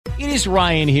It is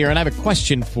Ryan here, and I have a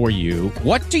question for you.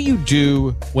 What do you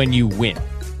do when you win?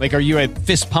 Like, are you a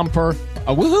fist pumper,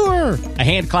 a woohooer, a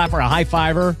hand clapper, a high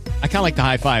fiver? I kind of like the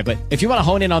high five, but if you want to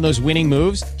hone in on those winning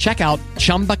moves, check out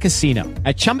Chumba Casino.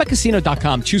 At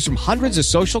ChumbaCasino.com, choose from hundreds of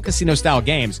social casino-style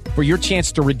games for your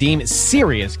chance to redeem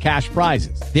serious cash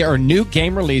prizes. There are new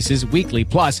game releases weekly,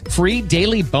 plus free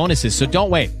daily bonuses. So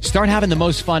don't wait. Start having the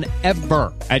most fun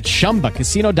ever at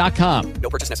ChumbaCasino.com. No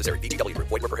purchase necessary. VGW. Void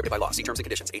where prohibited by law. See terms and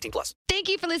conditions. 18+. Thank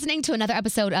you for listening to another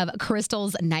episode of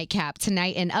Crystal's Nightcap.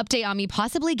 Tonight, an update on me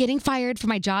possibly getting fired for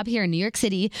my job here in New York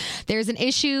City. There's an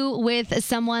issue with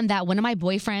someone that one of my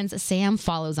boyfriends, Sam,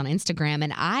 follows on Instagram,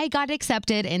 and I got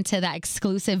accepted into that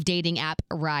exclusive dating app,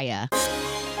 Raya.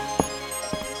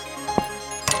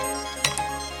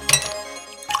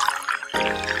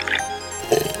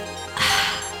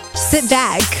 Sit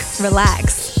back,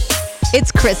 relax.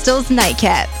 It's Crystal's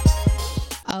Nightcap.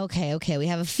 Okay. We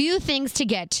have a few things to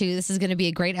get to. This is going to be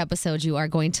a great episode. You are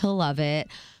going to love it.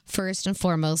 First and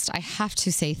foremost, I have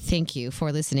to say thank you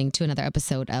for listening to another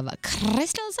episode of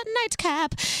Crystal's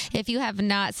Nightcap. If you have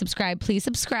not subscribed, please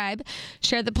subscribe.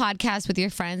 Share the podcast with your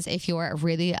friends if you're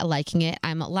really liking it.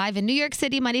 I'm live in New York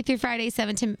City, Monday through Friday,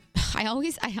 7 to... I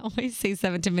always say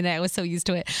 7 to midnight. I was so used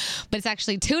to it. But it's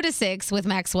actually 2 to 6 with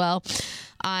Maxwell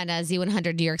on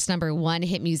Z100, New York's #1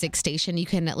 hit music station. You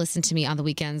can listen to me on the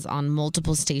weekends on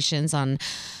multiple stations. On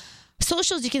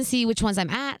socials, you can see which ones I'm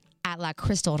at La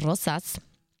Crystal Rosas.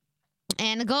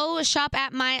 And go shop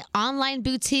at my online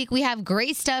boutique. We have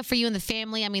great stuff for you and the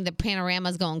family. I mean, the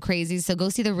panorama's going crazy. So go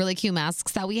see the really cute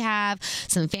masks that we have.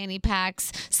 Some fanny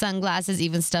packs, sunglasses,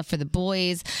 even stuff for the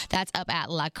boys. That's up at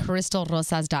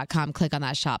lacrystalrosas.com. Click on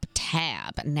that shop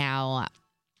tab. Now,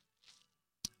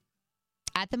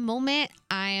 at the moment,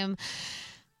 I am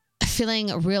feeling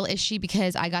real ishy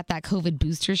because I got that COVID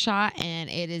booster shot and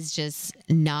it is just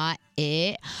not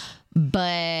it.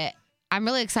 But I'm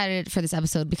really excited for this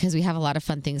episode because we have a lot of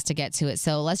fun things to get to it.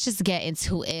 So let's just get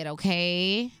into it,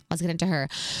 okay? Let's get into her.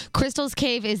 Crystal's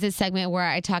Cave is this segment where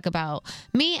I talk about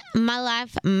me, my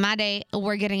life, my day.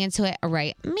 We're getting into it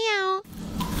right. Meow.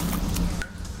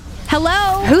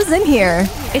 Hello? Who's in here?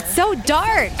 It's so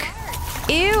dark.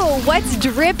 Ew, what's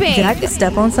dripping? Did I just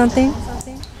step on something?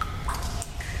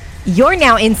 You're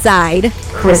now inside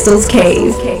Crystal's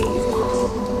Cave.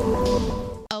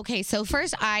 Okay, so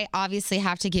first I obviously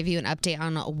have to give you an update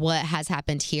on what has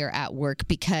happened here at work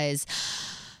because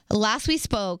last we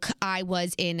spoke, I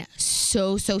was in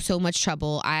so much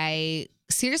trouble. I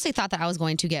seriously thought that I was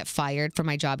going to get fired from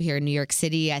my job here in New York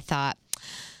City. I thought,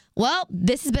 well,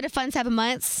 this has been a fun 7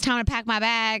 months. Time to pack my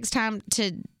bags. Time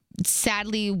to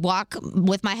sadly walk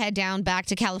with my head down back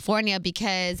to California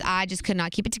because I just could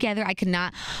not keep it together. I could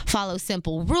not follow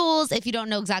simple rules. If you don't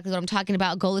know exactly what I'm talking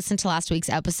about, go listen to last week's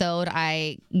episode.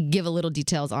 I give a little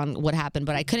details on what happened,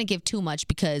 but I couldn't give too much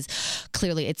because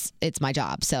clearly it's my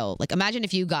job. So like imagine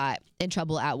if you got in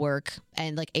trouble at work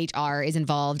and like HR is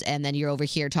involved and then you're over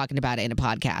here talking about it in a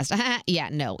podcast. Yeah,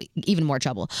 no, even more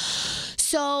trouble.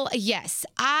 So yes,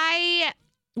 I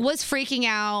was freaking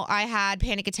out. I had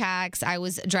panic attacks. I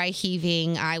was dry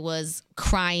heaving. I was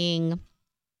crying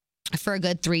for a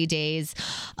good 3 days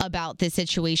about this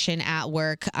situation at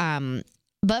work.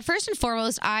 But first and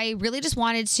foremost, I really just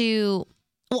wanted to,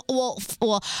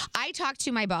 I talked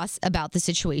to my boss about the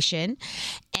situation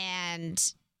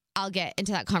and I'll get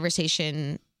into that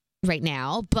conversation right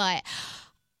now. But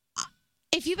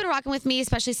if you've been rocking with me,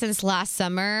 especially since last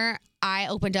summer, I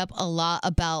opened up a lot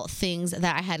about things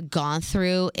that I had gone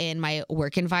through in my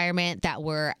work environment that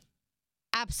were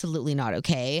absolutely not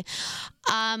okay.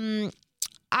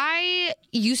 I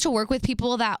used to work with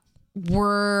people that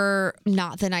were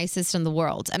not the nicest in the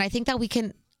world. And I think that we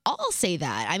can all say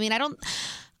that. I mean,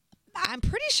 I'm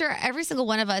pretty sure every single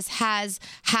one of us has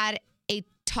had a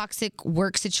toxic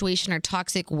work situation or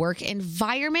toxic work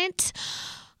environment.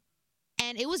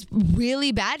 And it was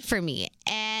really bad for me.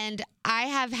 And I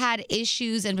have had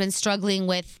issues and been struggling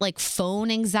with like phone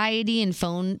anxiety and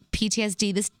phone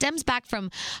PTSD. This stems back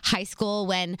from high school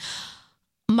when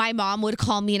my mom would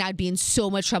call me and I'd be in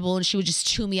so much trouble and she would just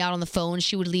chew me out on the phone.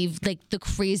 She would leave like the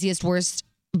craziest, worst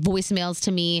voicemails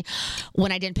to me when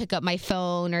I didn't pick up my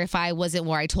phone or if I wasn't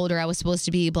where I told her I was supposed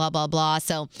to be, blah, blah, blah.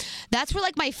 So that's where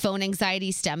like my phone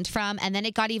anxiety stemmed from. And then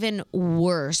it got even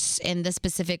worse in the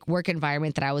specific work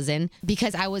environment that I was in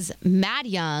because I was mad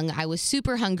young. I was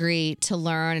super hungry to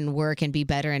learn and work and be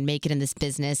better and make it in this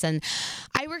business. And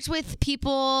I worked with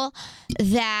people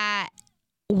that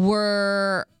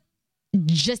were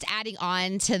just adding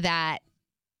on to that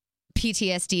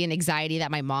PTSD and anxiety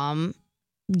that my mom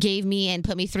gave me and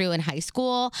put me through in high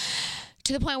school.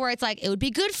 to the point where it's like, it would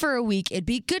be good for a week. It'd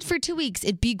be good for 2 weeks.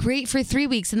 It'd be great for 3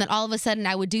 weeks. And then all of a sudden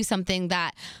I would do something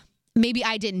that maybe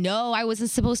I didn't know I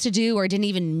wasn't supposed to do or didn't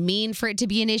even mean for it to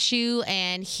be an issue.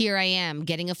 And here I am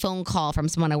getting a phone call from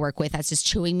someone I work with that's just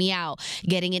chewing me out,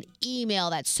 getting an email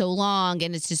that's so long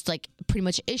and it's just like pretty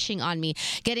much ishing on me,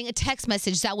 getting a text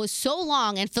message that was so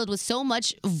long and filled with so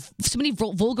many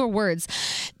vulgar words.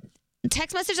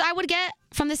 Text messages I would get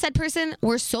from the said person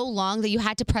were so long that you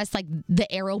had to press like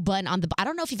the arrow button on I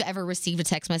don't know if you've ever received a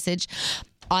text message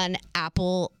on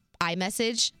Apple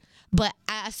iMessage. But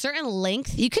at a certain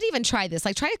length, you could even try this.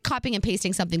 Like, try copying and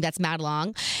pasting something that's mad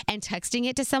long and texting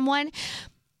it to someone.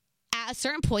 At a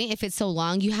certain point, if it's so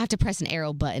long, you have to press an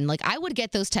arrow button. Like, I would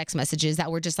get those text messages that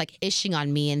were just, like, ishing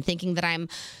on me and thinking that I'm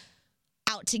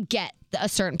out to get a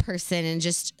certain person and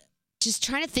just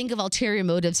trying to think of ulterior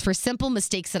motives for simple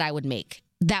mistakes that I would make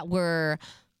that were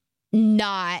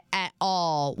not at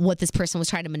all what this person was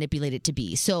trying to manipulate it to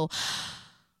be. So,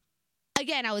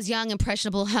 again, I was young,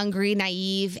 impressionable, hungry,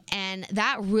 naive, and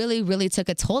that really, really took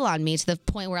a toll on me to the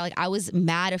point where like I was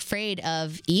mad afraid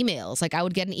of emails. Like I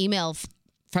would get an email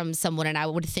from someone and I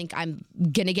would think I'm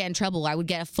going to get in trouble. I would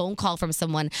get a phone call from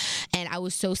someone and I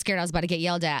was so scared I was about to get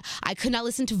yelled at. I could not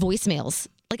listen to voicemails.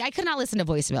 Like I could not listen to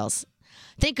voicemails.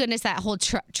 Thank goodness that whole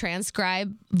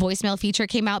transcribe voicemail feature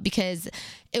came out because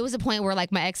it was a point where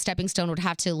like my ex stepping stone would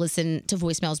have to listen to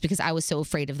voicemails because I was so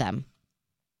afraid of them.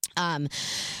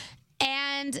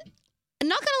 And I'm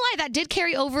not going to lie, that did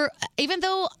carry over, even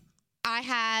though I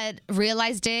had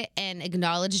realized it and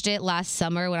acknowledged it last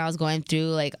summer when I was going through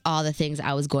like all the things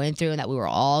I was going through and that we were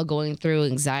all going through,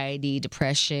 anxiety,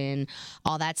 depression,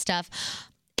 all that stuff.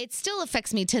 It still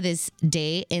affects me to this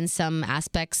day in some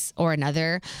aspects or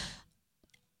another.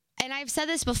 And I've said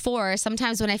this before,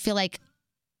 sometimes when I feel like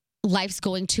life's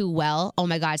going too well, oh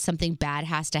my God, something bad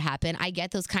has to happen. I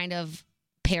get those kind of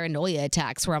paranoia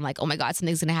attacks where I'm like, oh my God,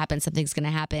 something's going to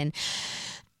happen.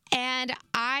 And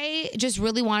I just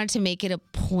really wanted to make it a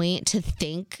point to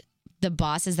thank the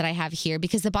bosses that I have here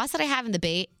because the boss that I have in the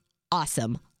Bay,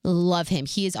 awesome. Love him.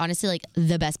 He is honestly like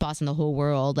the best boss in the whole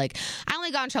world. Like I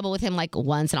only got in trouble with him like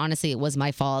once and honestly it was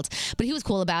my fault, but he was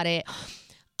cool about it.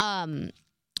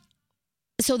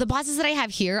 So the bosses that I have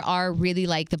here are really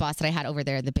like the boss that I had over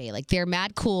there in the Bay. Like they're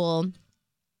mad cool.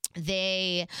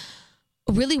 They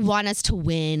really want us to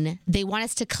win. They want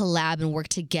us to collab and work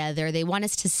together. They want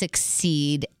us to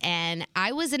succeed. And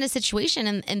I was in a situation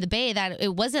in the Bay that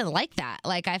it wasn't like that.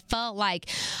 Like I felt like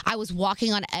I was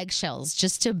walking on eggshells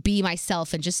just to be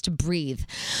myself and just to breathe.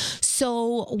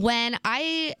 So when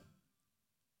I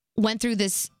went through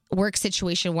this work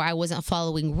situation where I wasn't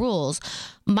following rules,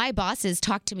 my bosses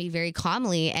talked to me very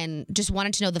calmly and just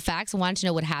wanted to know the facts and wanted to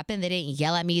know what happened. They didn't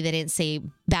yell at me. They didn't say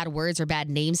bad words or bad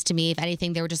names to me. If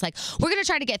anything, they were just like, we're going to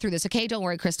try to get through this. Okay. Don't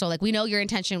worry, Crystal. Like we know your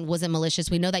intention wasn't malicious.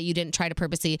 We know that you didn't try to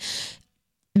purposely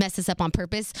mess this up on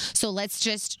purpose. So let's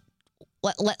just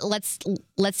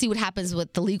let's see what happens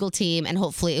with the legal team and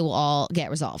hopefully it will all get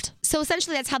resolved. So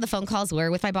essentially that's how the phone calls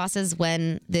were with my bosses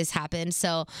when this happened.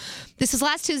 So this was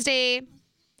last Tuesday.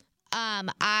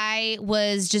 I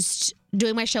was just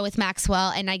doing my show with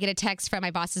Maxwell and I get a text from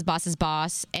my boss's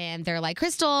boss and they're like,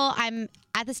 Crystal, I'm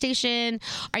at the station.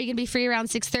 Are you going to be free around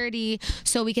 6:30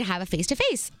 so we can have a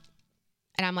face-to-face?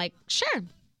 And I'm like, sure,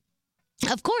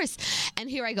 of course. And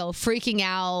here I go freaking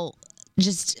out,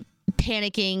 just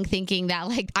panicking, thinking that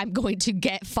like I'm going to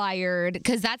get fired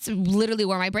because that's literally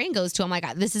where my brain goes to. I'm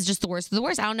like, this is just the worst of the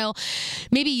worst. I don't know.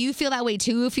 Maybe you feel that way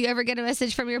too if you ever get a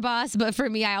message from your boss. But for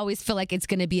me, I always feel like it's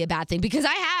going to be a bad thing because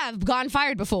I have gone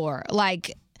fired before.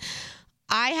 Like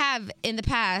I have in the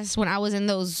past when I was in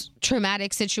those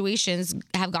traumatic situations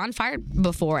have gone fired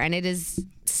before and it is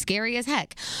scary as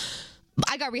heck.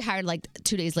 I got rehired like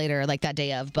 2 days later, like that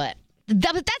day of, but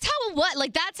that's how it was.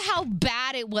 Like, that's how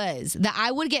bad it was that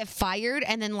I would get fired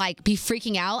and then like be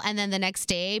freaking out. And then the next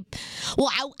day,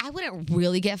 well, I wouldn't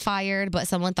really get fired, but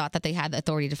someone thought that they had the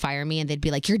authority to fire me and they'd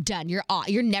be like, you're done. You're off.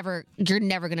 You're never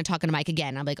going to talk on a mic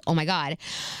again. I'm like, oh my God.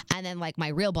 And then like my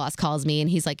real boss calls me and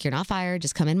he's like, you're not fired.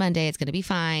 Just come in Monday. It's going to be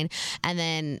fine. And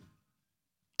then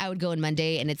I would go in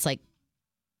Monday and it's like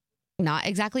not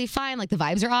exactly fine. Like the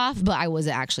vibes are off, but I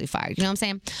wasn't actually fired. You know what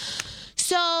I'm saying?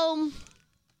 So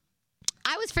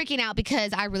I was freaking out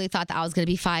because I really thought that I was going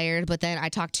to be fired. But then I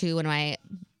talked to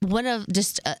one of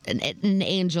an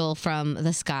angel from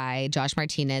the sky, Josh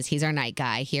Martinez. He's our night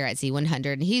guy here at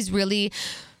Z100. And he's really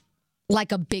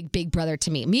like a big, big brother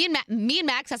to me. Me and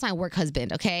Max, that's my work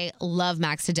husband. Okay. Love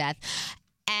Max to death.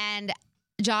 And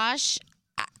Josh,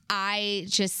 I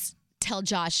just tell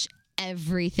Josh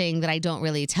everything that I don't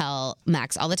really tell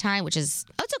Max all the time, which is,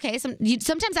 it's okay.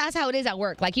 Sometimes that's how it is at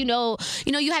work. Like, you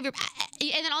have your,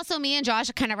 and then also me and Josh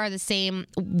kind of are the same.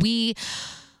 We're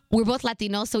both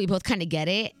Latinos, so we both kind of get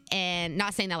it. And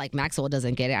not saying that like Maxwell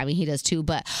doesn't get it. I mean, he does too.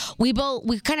 But we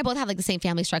kind of both have like the same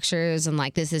family structures and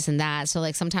like this and that. So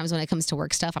like sometimes when it comes to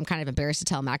work stuff, I'm kind of embarrassed to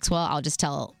tell Maxwell. I'll just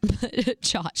tell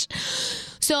Josh.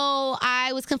 So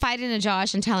I was confiding in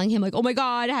Josh and telling him like, oh my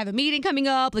God, I have a meeting coming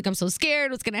up. Like, I'm so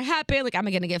scared. What's going to happen? Like, am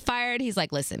I going to get fired? He's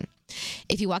like, listen,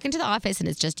 if you walk into the office and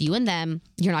it's just you and them,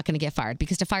 you're not going to get fired,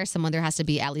 because to fire someone, there has to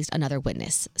be at least another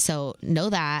witness. So know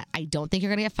that. I don't think you're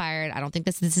going to get fired. I don't think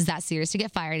this is that serious to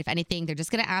get fired. If anything, they're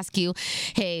just going to ask you,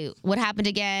 hey, what happened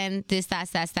again? This,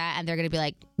 that. And they're going to be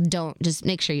like, just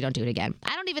make sure you don't do it again.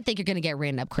 I don't even think you're going to get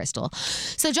written up, Crystal.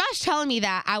 So Josh telling me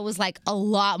that, I was like a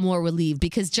lot more relieved,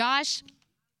 because Josh,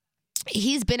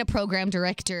 he's been a program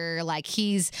director. Like,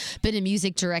 he's been a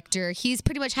music director. He's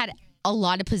pretty much had a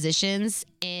lot of positions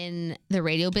in the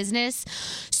radio business.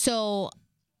 So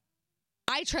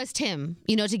I trust him,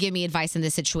 to give me advice in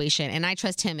this situation. And I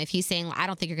trust him if he's saying, I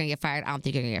don't think you're going to get fired. I don't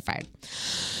think you're going to get fired.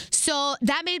 So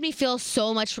that made me feel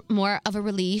so much more of a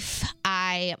relief.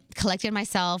 I collected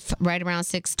myself right around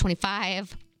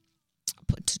 6:25.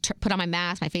 Put on my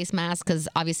mask, my face mask, because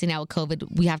obviously now with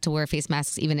COVID, we have to wear face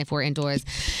masks even if we're indoors.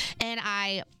 And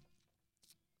I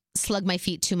slugged my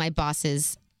feet to my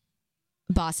boss's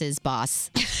boss.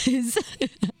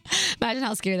 Imagine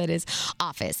how scary that is.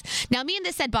 Office. Now, me and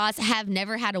this said boss have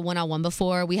never had a one-on-one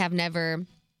before. We have never.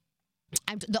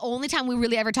 The only time we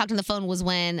really ever talked on the phone was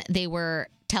when they were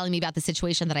telling me about the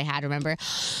situation that I had, remember?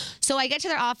 So I get to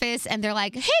their office and they're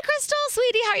like, hey, Crystal,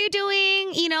 sweetie, how are you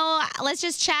doing? Let's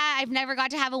just chat. I've never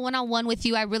got to have a one-on-one with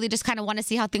you. I really just kind of want to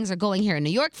see how things are going here in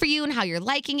New York for you and how you're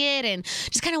liking it, and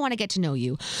just kind of want to get to know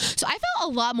you. So I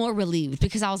felt a lot more relieved,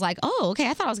 because I was like, oh, okay,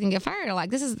 I thought I was going to get fired. Like,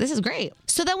 this is great.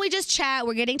 So then we just chat.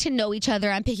 We're getting to know each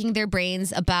other. I'm picking their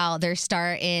brains about their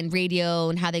start in radio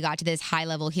and how they got to this high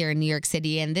level here in New York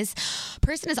City. And this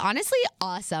person is honestly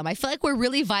awesome. I feel like we're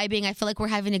really vibing. I feel like we're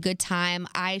having a good time.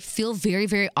 I feel very,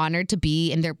 very honored to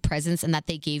be in their presence and that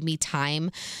they gave me time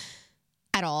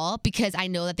at all, because I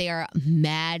know that they are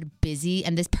mad busy,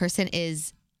 and this person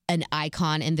is an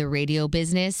icon in the radio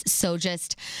business. So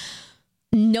just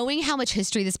knowing how much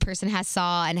history this person has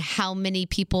saw and how many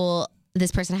people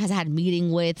this person has had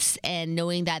meeting with, and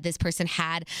knowing that this person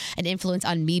had an influence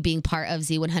on me being part of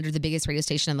Z100, the biggest radio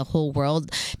station in the whole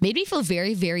world, made me feel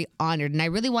very, very honored. And I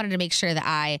really wanted to make sure that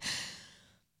I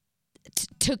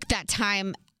took that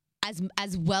time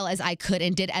as well as I could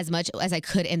and did as much as I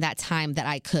could in that time that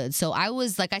I could. So I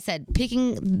was, like I said,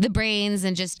 picking the brains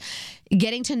and just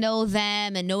getting to know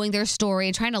them and knowing their story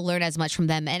and trying to learn as much from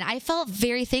them. And I felt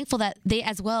very thankful that they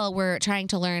as well were trying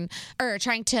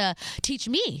to teach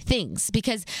me things,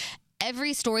 because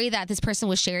every story that this person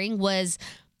was sharing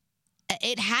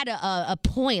it had a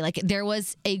point. Like, there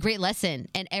was a great lesson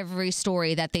in every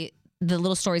story the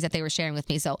little stories that they were sharing with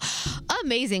me. So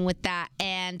amazing with that.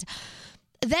 And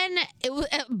then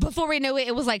before we knew it,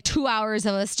 it was like 2 hours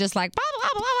of us just like blah, blah,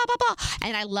 blah, blah, blah, blah.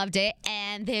 And I loved it.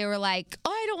 And they were like, oh,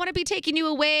 I don't want to be taking you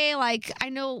away. Like, I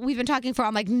know we've been talking for,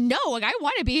 I'm like, no, like, I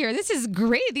want to be here. This is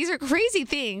great. These are crazy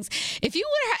things. If you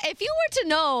were to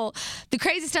know the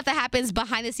crazy stuff that happens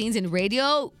behind the scenes in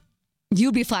radio,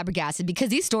 you'd be flabbergasted, because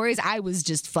these stories, I was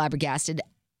just flabbergasted.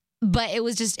 But it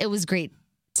was great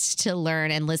to learn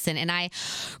and listen. And I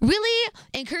really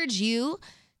encourage you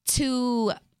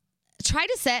to try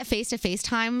to set face-to-face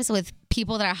times with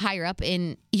people that are higher up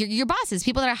in your bosses,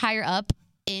 people that are higher up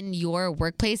in your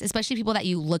workplace, especially people that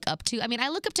you look up to. I mean, I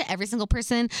look up to every single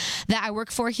person that I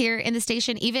work for here in the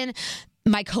station, even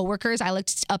my coworkers. I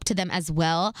looked up to them as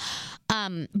well.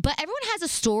 But everyone has a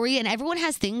story, and everyone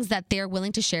has things that they're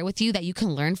willing to share with you that you can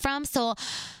learn from. So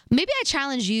maybe I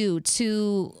challenge you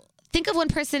to think of one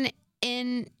person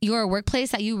in your workplace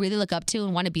that you really look up to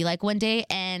and want to be like one day,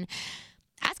 and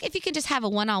ask if you can just have a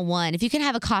one-on-one, if you can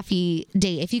have a coffee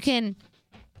date, if you can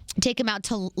take them out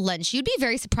to lunch. You'd be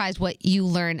very surprised what you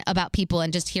learn about people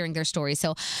and just hearing their stories.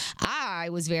 So I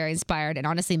was very inspired and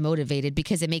honestly motivated,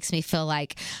 because it makes me feel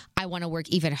like I want to work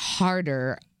even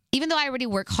harder. Even though I already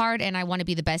work hard and I want to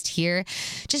be the best here,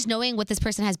 just knowing what this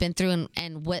person has been through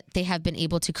and what they have been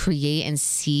able to create and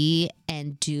see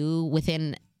and do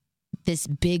within this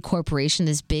big corporation,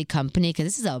 this big company, because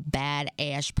this is a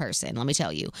bad-ass person, let me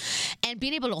tell you. And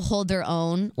being able to hold their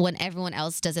own when everyone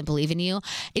else doesn't believe in you,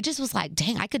 it just was like,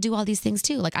 dang, I could do all these things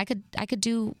too. Like, I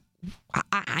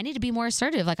need to be more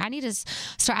assertive. Like, I need to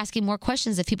start asking more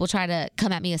questions if people try to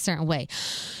come at me a certain way.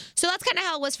 So that's kind of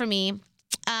how it was for me.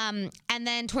 And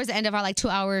then towards the end of our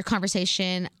 2-hour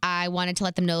conversation, I wanted to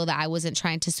let them know that I wasn't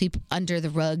trying to sweep under the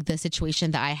rug the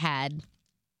situation that I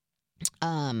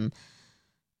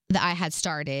had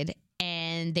started.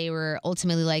 And they were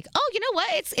ultimately like, "Oh, you know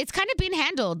what? It's kind of being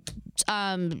handled.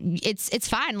 It's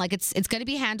fine. It's going to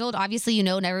be handled. Obviously,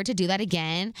 never to do that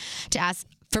again. To ask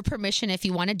for permission if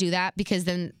you want to do that, because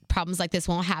then problems like this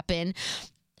won't happen.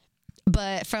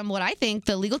 But from what I think,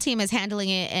 the legal team is handling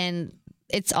it, and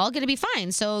it's all going to be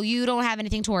fine. So you don't have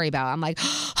anything to worry about." I'm like,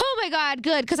 "Oh my God,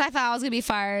 good," because I thought I was going to be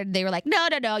fired. They were like, "No,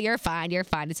 you're fine. You're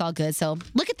fine. It's all good." So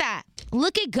look at that.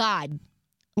 Look at God.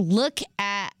 Look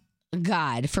at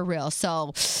God, for real.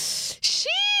 So,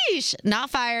 sheesh, not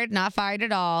fired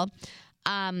at all.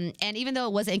 And even though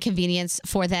it was an inconvenience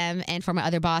for them and for my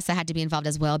other boss, I had to be involved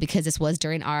as well, because this was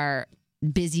during our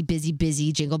busy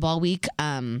Jingle Ball week.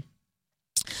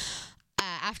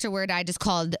 Afterward, I just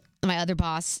called my other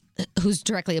boss, who's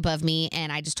directly above me, and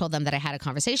I just told them that I had a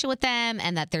conversation with them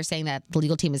and that they're saying that the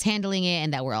legal team is handling it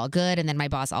and that we're all good. And then my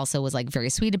boss also was very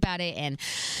sweet about it. And,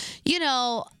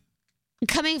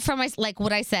 coming from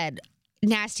what I said,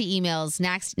 nasty emails,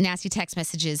 nasty text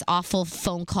messages, awful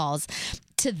phone calls,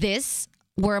 to this,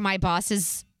 where my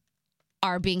bosses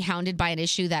are being hounded by an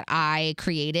issue that I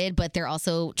created, but they're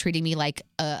also treating me like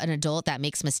an adult that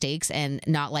makes mistakes and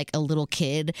not like a little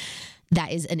kid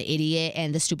that is an idiot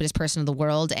and the stupidest person in the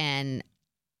world and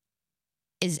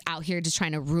is out here just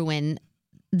trying to ruin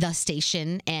the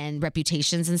station and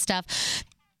reputations and stuff.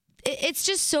 It's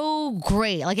just so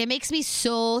great. It makes me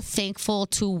so thankful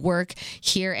to work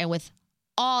here and with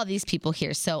all these people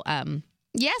here. So,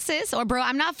 yes, sis, or bro,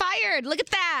 I'm not fired. Look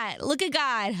at that. Look at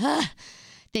God.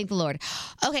 Thank the Lord.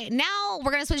 Okay, now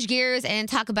we're going to switch gears and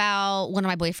talk about one of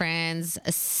my boyfriends,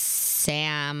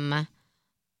 Sam.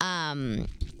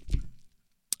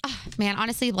 Man,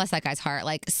 honestly, bless that guy's heart.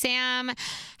 Sam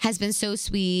has been so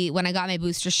sweet. When I got my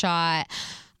booster shot,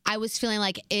 I was feeling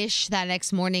ish that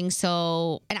next morning.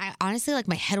 So, and I honestly,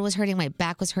 my head was hurting, my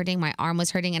back was hurting, my arm was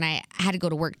hurting, and I had to go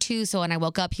to work too. So when I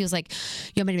woke up, he was like,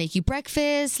 "You want me to make you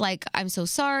breakfast? I'm so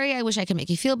sorry. I wish I could make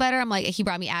you feel better." I'm like, he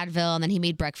brought me Advil, and then he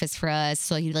made breakfast for us.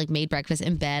 So he made breakfast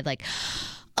in bed.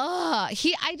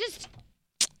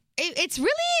 It's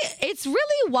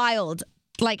really wild.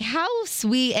 How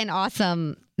sweet and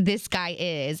awesome this guy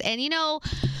is. And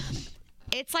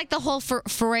it's the whole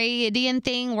Freudian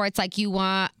thing where it's you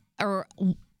want, or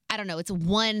I don't know, it's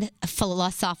one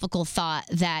philosophical thought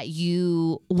that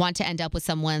you want to end up with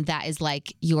someone that is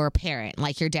like your parent,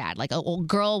 like your dad. A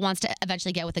girl wants to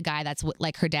eventually get with a guy that's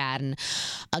like her dad, and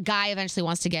a guy eventually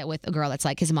wants to get with a girl that's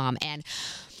like his mom. And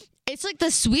it's the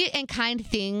sweet and kind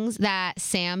things that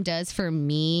Sam does for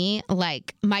me,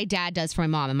 my dad does for my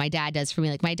mom, and my dad does for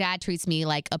me. My dad treats me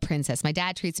like a princess. My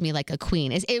dad treats me like a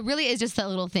queen. It really is just the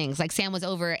little things. Sam was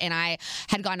over, and I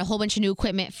had gotten a whole bunch of new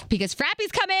equipment because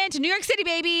Frappy's coming to New York City,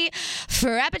 baby.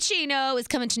 Frappuccino is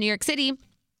coming to New York City.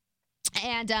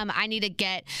 And I need to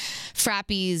get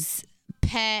Frappy's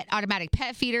automatic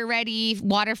pet feeder ready,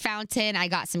 water fountain. I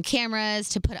got some cameras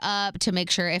to put up to make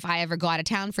sure if I ever go out of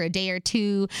town for a day or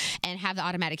two, and have the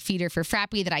automatic feeder for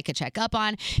Frappy that I could check up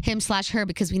on him/her,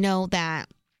 because we know that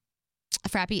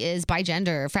Frappy is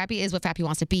bigender. Frappy is what Frappy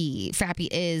wants to be. Frappy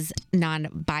is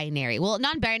non-binary. Well,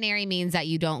 non-binary means that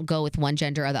you don't go with one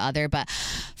gender or the other, but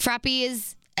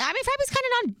Frappy's kind of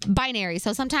non-binary.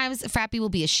 So sometimes Frappy will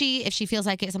be a she if she feels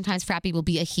like it. Sometimes Frappy will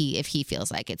be a he if he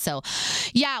feels like it. So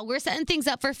yeah, we're setting things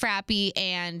up for Frappy,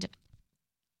 and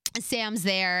Sam's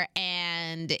there,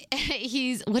 and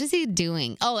what is he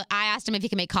doing? Oh, I asked him if he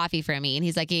can make coffee for me, and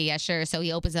he's like, yeah, sure. So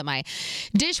he opens up my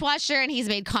dishwasher, and he's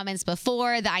made comments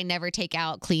before that I never take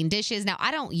out clean dishes. Now,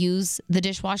 I don't use the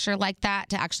dishwasher like that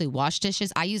to actually wash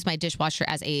dishes. I use my dishwasher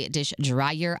as a dish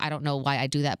dryer. I don't know why I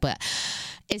do that, but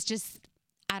it's just,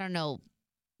 I don't know,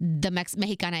 the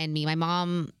Mexicana in me. My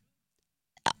mom,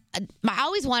 I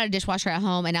always wanted a dishwasher at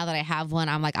home, and now that I have one,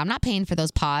 I'm like, I'm not paying for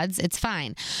those pods. It's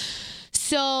fine.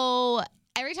 So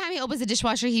every time he opens the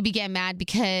dishwasher, he began mad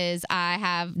because I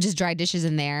have just dry dishes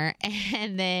in there.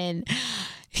 And then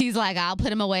he's like, I'll put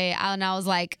them away. And I was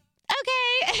like, okay.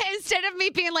 Instead of me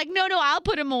being like, no, I'll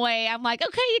put him away, I'm like,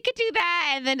 okay, you could do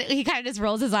that. And then he kind of just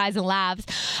rolls his eyes and laughs.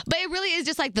 But it really is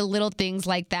just the little things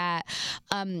like that.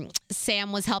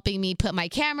 Sam was helping me put my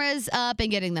cameras up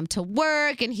and getting them to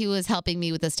work, and he was helping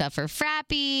me with the stuff for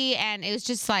Frappy. And it was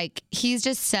just he's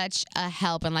just such a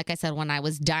help. And like I said, when I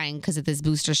was dying because of this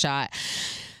booster shot,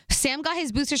 Sam got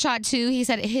his booster shot too. He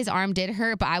said his arm did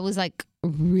hurt, but I was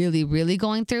really, really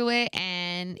going through it.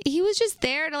 And he was just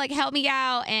there to help me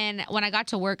out. And when I got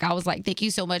to work, I was like, thank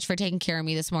you so much for taking care of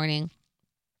me this morning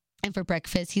and for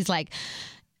breakfast. He's like,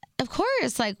 of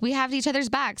course, like we have each other's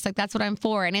backs. Like that's what I'm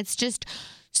for. And it's just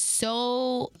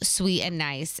so sweet and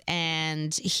nice.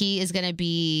 And he is going to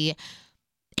be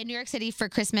in New York City for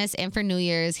Christmas and for New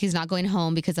Year's. He's not going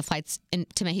home because the flights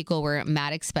to Mexico were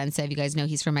mad expensive. You guys know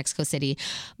he's from Mexico City.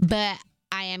 But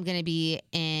I am going to be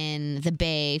in the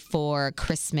Bay for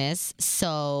Christmas.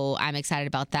 So I'm excited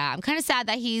about that. I'm kind of sad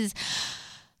that he's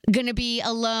going to be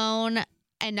alone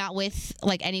and not with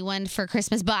like anyone for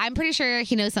Christmas. But I'm pretty sure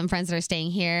he knows some friends that are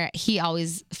staying here. He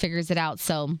always figures it out.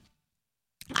 So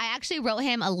I actually wrote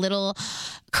him a little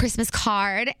Christmas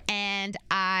card and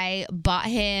I bought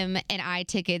him an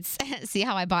tickets. See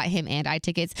how I bought him and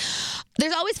tickets.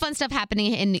 There's always fun stuff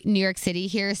happening in New York City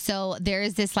here. So there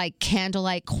is this like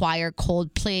candlelight choir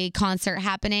Coldplay concert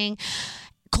happening.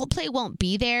 Coldplay won't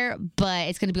be there, but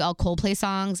it's going to be all Coldplay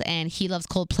songs and he loves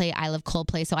Coldplay. I love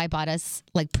Coldplay. So I bought us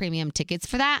like premium tickets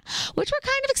for that, which were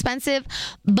kind of expensive,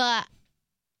 but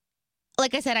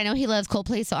like I said, I know he loves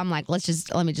Coldplay. So I'm like, let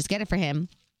me just get it for him.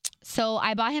 So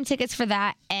I bought him tickets for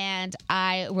that and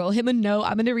I wrote him a note.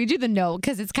 I'm going to read you the note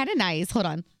because it's kind of nice. Hold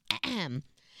on.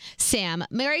 Sam,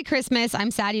 Merry Christmas. I'm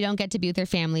sad you don't get to be with your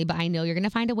family, but I know you're going to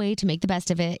find a way to make the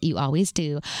best of it. You always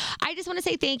do. I just want to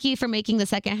say thank you for making the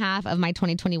second half of my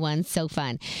 2021 so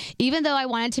fun. Even though I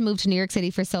wanted to move to New York City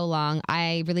for so long,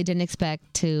 I really didn't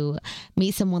expect to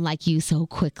meet someone like you so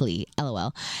quickly.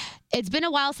 LOL. It's been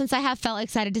a while since I have felt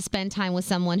excited to spend time with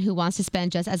someone who wants to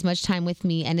spend just as much time with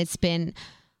me, and it's been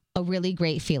a really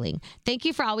great feeling. Thank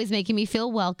you for always making me feel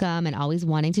welcome and always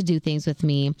wanting to do things with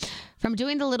me. From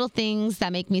doing the little things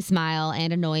that make me smile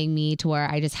and annoying me to where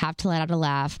I just have to let out a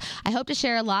laugh. I hope to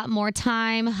share a lot more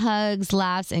time, hugs,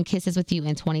 laughs, and kisses with you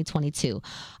in 2022.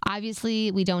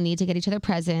 Obviously, we don't need to get each other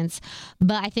presents,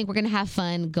 but I think we're going to have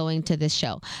fun going to this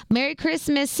show. Merry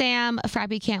Christmas, Sam.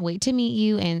 Frappy can't wait to meet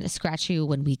you and scratch you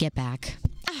when we get back.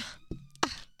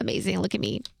 Amazing. Look at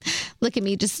me. Look at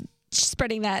me just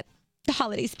spreading that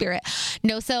holiday spirit.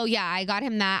 No, so yeah, I got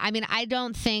him that. I mean, I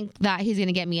don't think that he's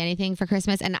gonna get me anything for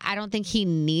Christmas, and I don't think he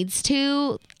needs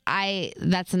to.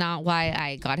 That's not why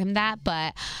I got him that,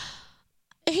 but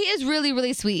he is really,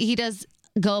 really sweet. He does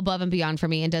go above and beyond for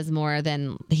me and does more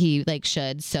than he like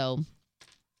should. So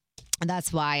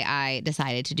that's why I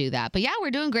decided to do that. But yeah,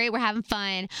 we're doing great. We're having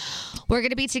fun. We're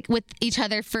gonna be with each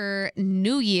other for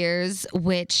New Year's,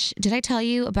 which did I tell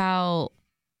you about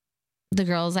the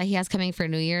girls that he has coming for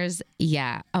New Year's?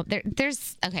 Yeah. Oh,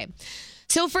 there's okay.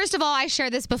 So first of all, I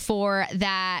shared this before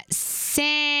that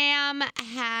Sam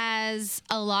has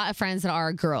a lot of friends that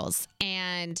are girls,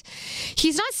 and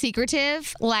he's not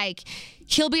secretive. Like,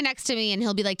 he'll be next to me and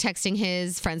he'll be like texting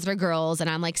his friends that are girls, and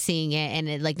I'm like seeing it, and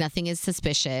it, like nothing is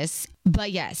suspicious.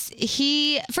 But yes,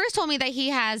 he first told me that he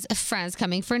has friends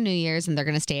coming for New Year's and they're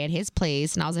going to stay at his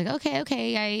place. And I was like,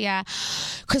 okay, yeah.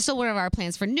 Crystal, what are our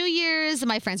plans for New Year's?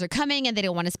 My friends are coming and they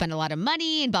don't want to spend a lot of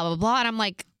money and blah, blah, blah. And I'm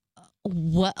like,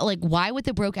 what? Like, why with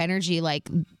the broke energy? Like,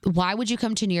 why would you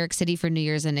come to New York City for New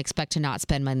Year's and expect to not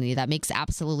spend money? That makes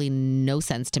absolutely no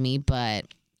sense to me, but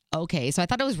okay. So I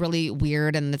thought it was really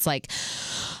weird. And it's like,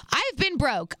 I've been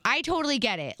broke. I totally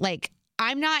get it. Like,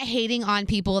 I'm not hating on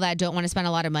people that don't want to spend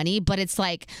a lot of money, but it's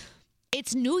like,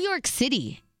 it's New York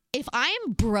City. If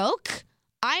I'm broke,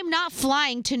 I'm not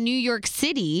flying to New York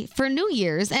City for New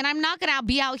Year's, and I'm not going to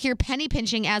be out here penny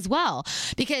pinching as well,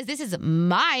 because this is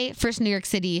my first New York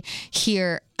City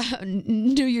here,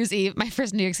 New Year's Eve, my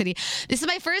first New York City. This is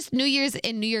my first New Year's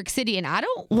in New York City, and I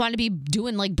don't want to be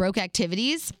doing like broke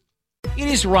activities. It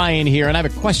is Ryan here, and I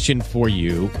have a question for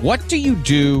you. What do you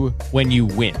do when you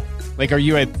win? Like, are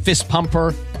you a fist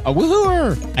pumper, a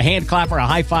woohooer, a hand clapper, a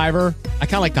high fiver? I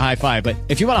kind of like the high five, but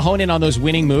if you want to hone in on those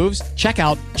winning moves, check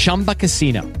out Chumba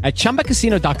Casino. At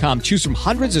ChumbaCasino.com, choose from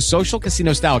hundreds of social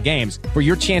casino style games for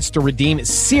your chance to redeem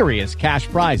serious cash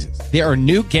prizes. There are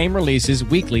new game releases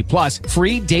weekly, plus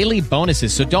free daily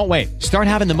bonuses. So don't wait. Start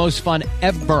having the most fun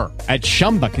ever at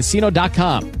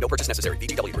ChumbaCasino.com. No purchase necessary.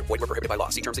 VGW Group. Void where prohibited by law.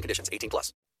 See terms and conditions.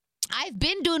 18+. I've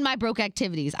been doing my broke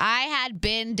activities. I had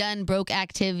been done broke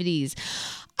activities.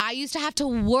 I used to have to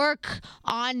work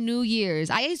on New Year's.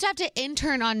 I used to have to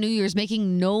intern on New Year's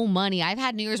making no money. I've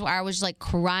had New Year's where I was just like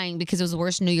crying because it was the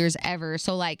worst New Year's ever.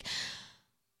 So like,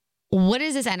 what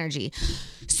is this energy?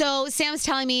 So Sam's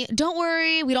telling me, don't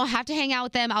worry, we don't have to hang out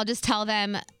with them. I'll just tell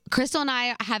them, Crystal and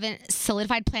I haven't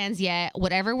solidified plans yet.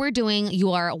 Whatever we're doing,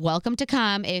 you are welcome to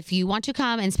come. If you want to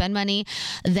come and spend money,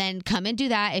 then come and do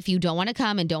that. If you don't want to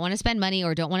come and don't want to spend money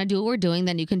or don't want to do what we're doing,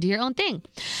 then you can do your own thing.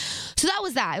 So that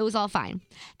was that. It was all fine.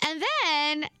 And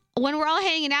then when we're all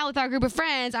hanging out with our group of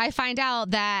friends, I find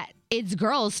out that it's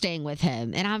girls staying with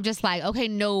him. And I'm just like, okay,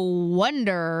 no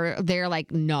wonder they're like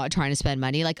not trying to spend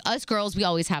money. Like us girls, we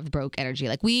always have the broke energy.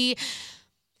 Like we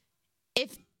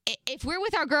if we're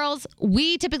with our girls,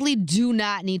 we typically do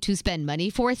not need to spend money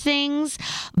for things.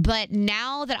 But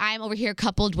now that I'm over here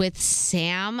coupled with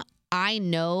Sam, I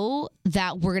know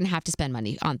that we're going to have to spend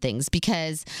money on things,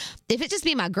 because if it just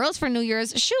be my girls for New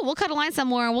Year's, shoot, we'll cut a line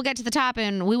somewhere and we'll get to the top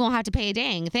and we won't have to pay a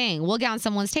dang thing. We'll get on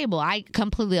someone's table. I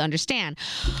completely understand.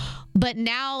 But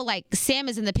now, like, Sam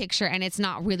is in the picture and it's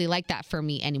not really like that for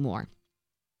me anymore.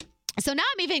 So now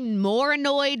I'm even more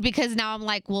annoyed, because now I'm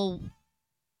like, well,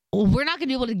 we're not going to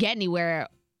be able to get anywhere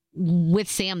with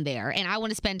Sam there. And I want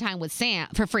to spend time with Sam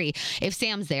for free if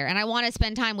Sam's there. And I want to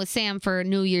spend time with Sam for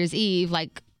New Year's Eve.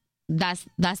 Like, that's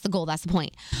the goal. That's the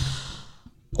point.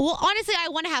 Well, honestly, I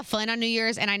want to have fun on New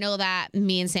Year's. And I know that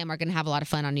me and Sam are going to have a lot of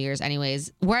fun on New Year's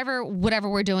anyways, whatever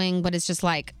we're doing. But it's just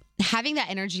like having that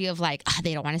energy of like,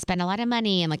 they don't want to spend a lot of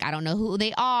money. And like, I don't know who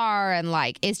they are. And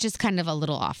like, it's just kind of a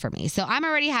little off for me. So I'm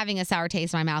already having a sour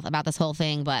taste in my mouth about this whole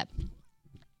thing, but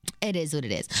it is what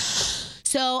it is.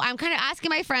 So I'm kind of asking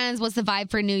my friends what's the vibe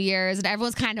for New Year's, and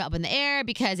everyone's kind of up in the air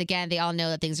because, again, they all know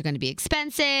that things are going to be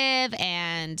expensive,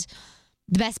 and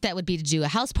the best bet would be to do a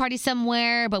house party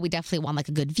somewhere, but we definitely want like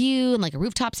a good view and like a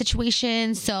rooftop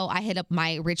situation. So I hit up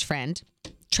my rich friend,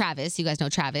 Travis. You guys know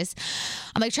Travis.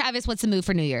 I'm like, Travis, what's the move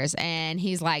for New Year's? And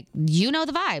he's like, you know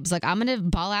the vibes. Like, I'm going to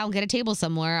ball out and get a table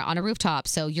somewhere on a rooftop.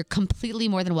 So you're completely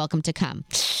more than welcome to come.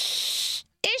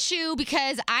 Issue,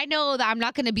 because I know that I'm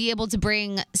not going to be able to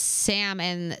bring Sam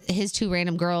and his two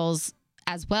random girls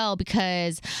as well,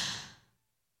 because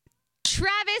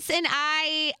Travis and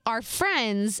I are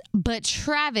friends, but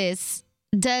Travis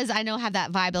does, I know, have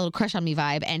that vibe, a little crush on me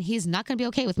vibe, and he's not going to be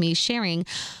okay with me sharing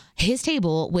his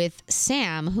table with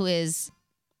Sam, who is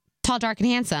tall, dark, and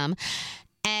handsome,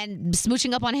 and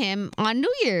smooching up on him on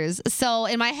New Year's. So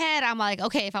in my head, I'm like,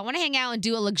 okay, if I want to hang out and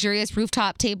do a luxurious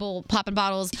rooftop table, popping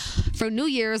bottles for New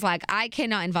Year's, like, I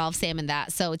cannot involve Sam in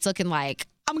that. So it's looking like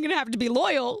I'm going to have to be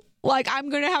loyal. Like, I'm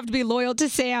going to have to be loyal to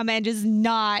Sam and just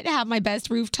not have my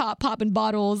best rooftop popping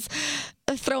bottles,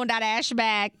 throwing that ash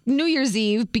back New Year's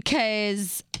Eve,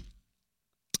 because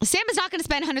Sam is not going to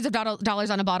spend hundreds of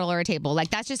dollars on a bottle or a table. Like,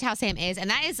 that's just how Sam is.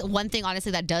 And that is one thing,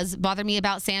 honestly, that does bother me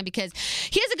about Sam, because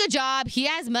he has a good job. He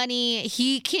has money.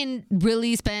 He can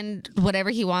really spend whatever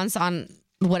he wants on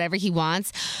whatever he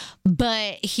wants.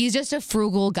 But he's just a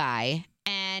frugal guy.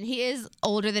 And he is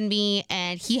older than me.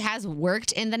 And he has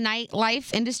worked in the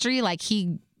nightlife industry. Like,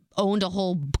 he owned a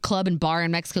whole club and bar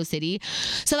in Mexico City.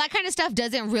 So that kind of stuff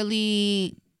doesn't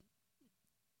really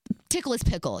tickle his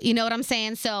pickle, you know what I'm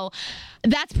saying? So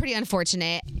that's pretty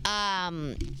unfortunate.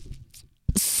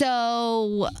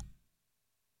 So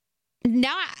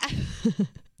now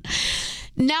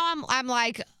I'm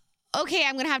like, okay,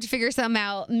 I'm gonna have to figure something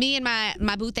out. Me and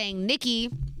my boo thing, Nikki,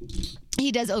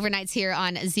 he does overnights here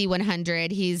on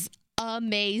Z100. He's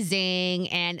amazing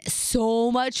and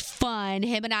so much fun.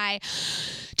 Him and I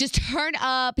just turn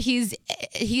up. He's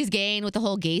gay with the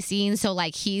whole gay scene, so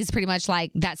like he's pretty much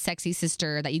like that sexy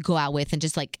sister that you go out with and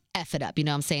just like F it up, you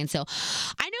know what I'm saying? So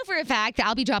I know for a fact that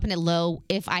I'll be dropping it low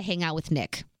if I hang out with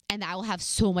Nick, and I will have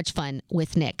so much fun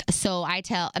with Nick. So I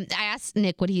asked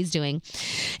Nick what he's doing,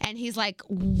 and he's like,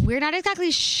 we're not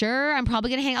exactly sure. I'm probably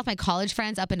gonna hang out with my college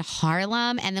friends up in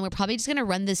Harlem, and then we're probably just gonna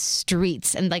run the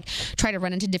streets and like try to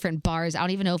run into different bars. I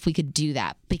don't even know if we could do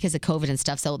that because of COVID and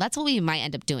stuff. So that's what we might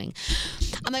end up doing.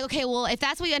 I'm like, okay, well, if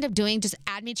that's what you end up doing, just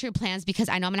add me to your plans, because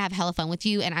I know I'm gonna have hella fun with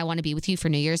you and I want to be with you for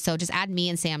New Year's. So just add me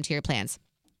and Sam to your plans.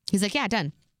 He's like, yeah,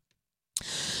 done.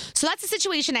 So that's the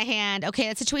situation at hand. Okay,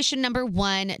 that's situation number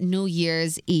 1, New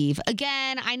Year's Eve.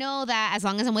 Again, I know that as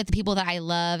long as I'm with the people that I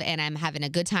love and I'm having a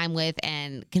good time with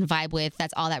and can vibe with,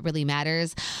 that's all that really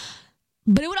matters.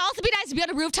 But it would also be nice to be on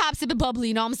a rooftop sipping bubbly,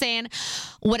 you know what I'm saying?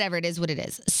 Whatever it is, what it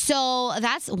is. So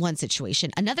that's one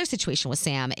situation. Another situation with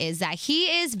Sam is that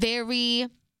he is very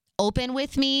open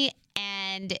with me,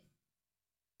 and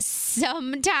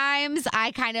sometimes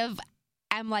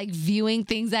I'm like viewing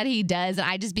things that he does, and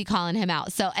I just be calling him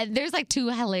out. So, and there's like 2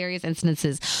 hilarious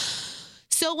instances.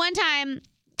 So one time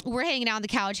we're hanging out on the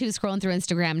couch, he was scrolling through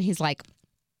Instagram, and he's like,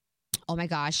 oh my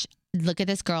gosh, look at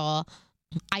this girl.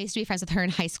 I used to be friends with her in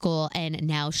high school, and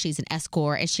now she's an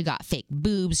escort, and she got fake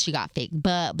boobs, she got fake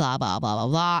butt, blah, blah, blah, blah,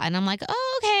 blah. And I'm like,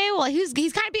 oh, okay, well,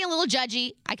 he's kind of being a little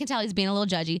judgy. I can tell he's being a little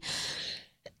judgy.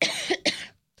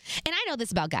 And I know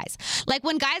this about guys. Like,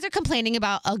 when guys are complaining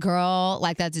about a girl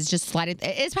like that is just sliding,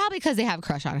 it's probably because they have a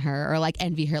crush on her or like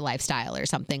envy her lifestyle or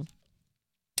something.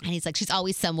 And he's like, she's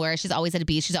always somewhere. She's always at a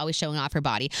beach. She's always showing off her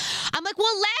body. I'm like,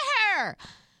 well, let her.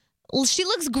 Well, she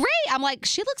looks great. I'm like,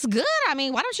 she looks good. I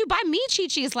mean, why don't you buy me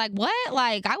Chi-Chi? It's like, what?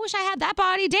 Like, I wish I had that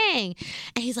body. Dang.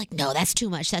 And he's like, no, that's too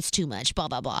much. That's too much. Blah,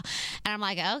 blah, blah. And I'm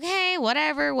like, okay,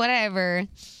 whatever.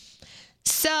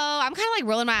 So I'm kind of like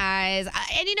rolling my eyes.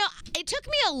 And, it took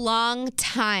me a long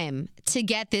time to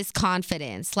get this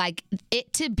confidence. Like,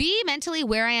 to be mentally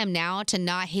where I am now, to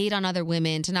not hate on other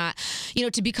women, to not,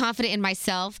 to be confident in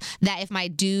myself that if my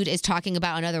dude is talking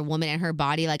about another woman and her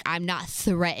body, like, I'm not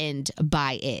threatened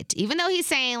by it. Even though he's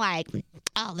saying, like,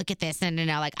 oh, look at this. No.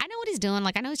 Like, I know what he's doing.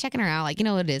 Like, I know he's checking her out. Like, you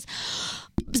know what it is.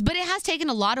 But it has taken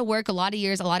a lot of work, a lot of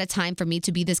years, a lot of time for me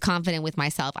to be this confident with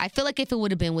myself. I feel like if it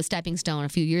would have been with Stepping Stone a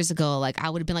few years ago, like, I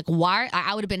would have been like, why?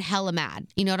 I would have been hella mad.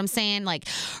 You know what I'm saying? Like,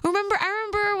 I remember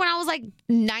when I was like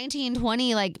 19,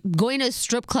 20, like, going to a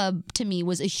strip club to me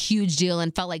was a huge deal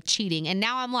and felt like cheating. And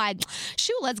now I'm like,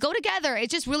 shoot, let's go together. It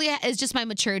just really is just my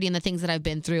maturity and the things that I've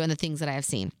been through and the things that I have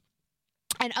seen.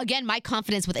 And again, my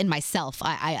confidence within myself,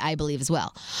 I believe as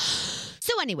well.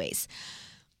 So anyways,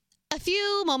 a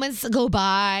few moments go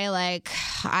by, like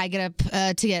I get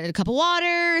up to get a cup of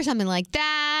water or something like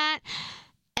that.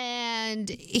 And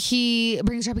he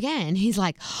brings her up again. He's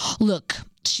like, look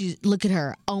at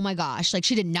her. Oh my gosh. Like,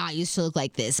 she did not used to look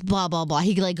like this. Blah, blah, blah.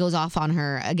 He like goes off on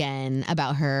her again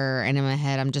about her. And in my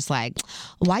head, I'm just like,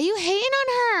 why are you hating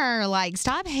on her? Like,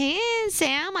 stop hating,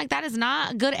 Sam. Like, that is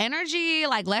not good energy.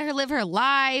 Like, let her live her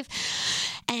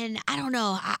life. And I don't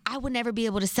know. I would never be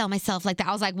able to sell myself like that.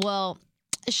 I was like, well,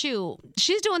 shoot,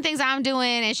 she's doing things I'm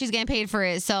doing and she's getting paid for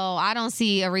it. So I don't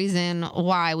see a reason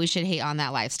why we should hate on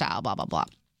that lifestyle, blah, blah, blah.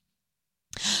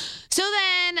 So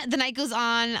then the night goes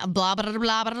on, blah, blah, blah,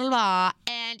 blah, blah, blah.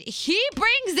 And he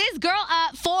brings this girl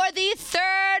up for the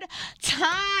third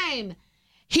time.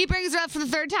 He brings her up for the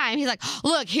third time. He's like,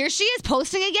 look, here she is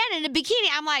posting again in a bikini.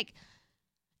 I'm like,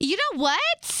 you know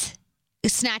what?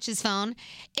 Snatch his phone.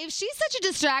 If she's such a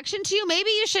distraction to you, maybe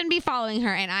you shouldn't be following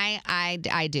her. And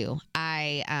I do.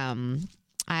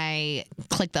 I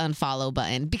click the unfollow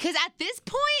button because at this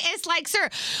point it's like, sir,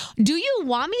 do you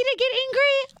want me to get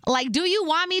angry? Like, do you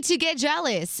want me to get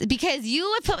jealous? Because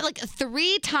you have put like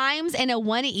 3 times in a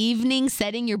one evening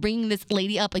setting, you're bringing this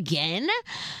lady up again.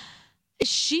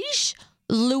 Sheesh,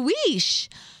 Louise.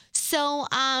 So,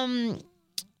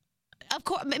 of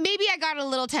course, maybe I got a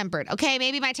little tempered, okay?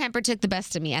 Maybe my temper took the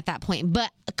best of me at that point. But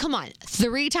come on,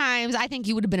 3 times, I think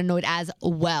you would have been annoyed as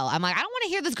well. I'm like, I don't want to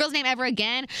hear this girl's name ever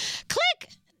again.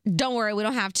 Click. Don't worry, we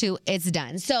don't have to. It's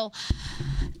done. So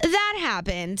that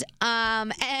happened.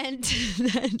 And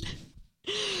then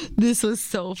this was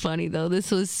so funny, though.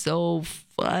 This was so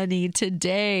funny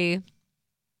today.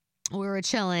 We were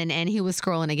chilling and he was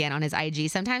scrolling again on his IG.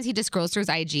 Sometimes he just scrolls through his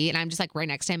IG and I'm just like right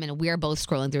next to him and we are both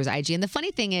scrolling through his IG. And the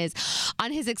funny thing is,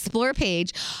 on his Explore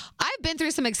page, I've been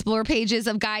through some Explore pages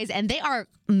of guys and they are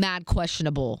mad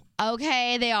questionable.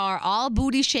 Okay, they are all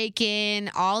booty shaking,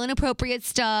 all inappropriate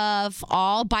stuff,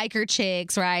 all biker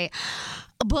chicks, right?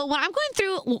 But when I'm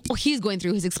he's going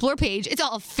through his Explore page, it's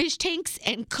all fish tanks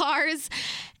and cars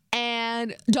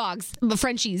and dogs,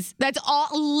 Frenchies. That's all.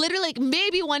 Literally, like,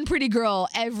 maybe one pretty girl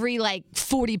every like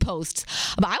 40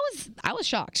 posts. But I was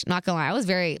shocked. Not gonna lie, I was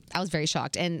very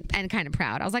shocked and kind of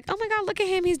proud. I was like, oh my god, look at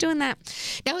him, he's doing that.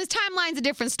 Now his timeline's a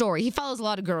different story. He follows a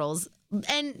lot of girls,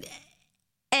 and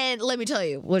let me tell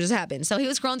you what just happened. So he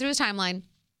was scrolling through his timeline.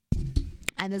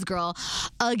 And this girl,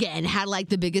 again, had like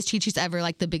the biggest chichis ever,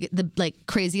 like the like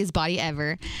craziest body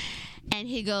ever. And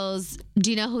he goes, do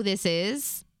you know who this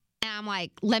is? And I'm like,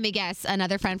 let me guess,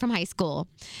 another friend from high school.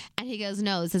 And he goes,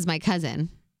 no, this is my cousin.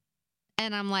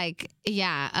 And I'm like,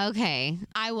 yeah, okay.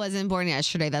 I wasn't born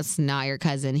yesterday. That's not your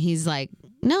cousin. He's like,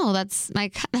 no, that's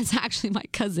actually my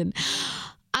cousin.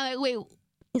 I'm like, wait,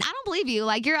 I don't believe you.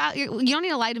 Like, you don't need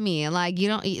to lie to me. Like,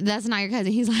 that's not your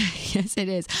cousin. He's like, yes, it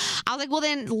is. I was like, well,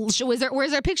 then,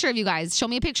 where's there a picture of you guys? Show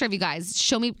me a picture of you guys.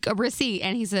 Show me a receipt.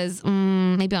 And he says,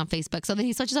 maybe on Facebook. So then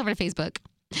he switches over to Facebook.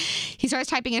 He starts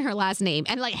typing in her last name,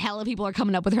 and like hella people are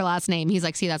coming up with her last name. He's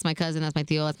like, see, that's my cousin, that's my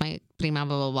tío, that's my prima,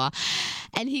 blah, blah, blah.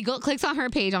 And he clicks on her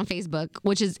page on Facebook,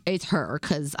 it's her,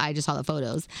 because I just saw the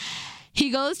photos.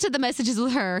 He goes to the messages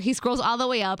with her. He scrolls all the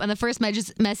way up, and the first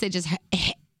message is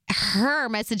her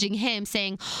messaging him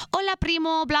saying, hola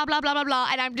primo, blah, blah, blah, blah, blah.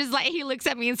 And I'm just like, he looks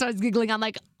at me and starts giggling. I'm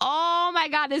like, oh my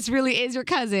God, this really is your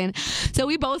cousin. So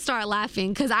we both start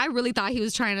laughing because I really thought he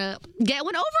was trying to get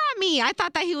one over on me. I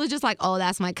thought that he was just like, oh,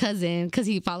 that's my cousin, because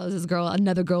he follows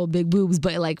another girl with big boobs,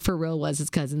 but like for real was his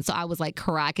cousin. So I was like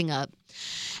cracking up.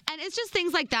 And it's just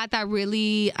things like that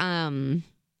really,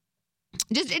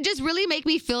 just really make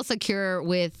me feel secure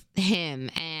with him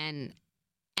and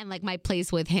like my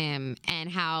place with him and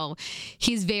how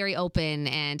he's very open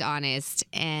and honest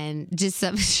and just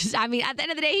I mean, at the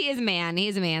end of the day, he is a man. He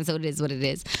is a man, so it is what it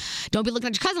is. Don't be looking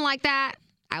at your cousin like that.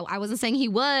 I wasn't saying he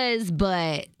was,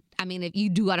 but I mean, if you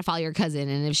do got to follow your cousin,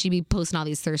 and if she be posting all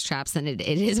these thirst traps, then it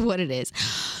is what it is.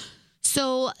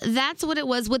 So that's what it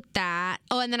was with that.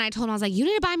 Oh, and then I told him, I was like, you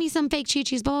need to buy me some fake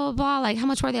chi-chis, blah, blah, blah. Like, how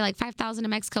much were they? Like 5,000 in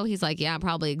Mexico? He's like, yeah,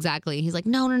 probably, exactly. He's like,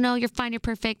 no, you're fine, you're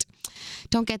perfect.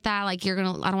 Don't get that. Like, I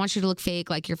don't want you to look fake.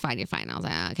 Like, you're fine. I was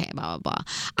like, okay, blah, blah, blah.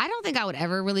 I don't think I would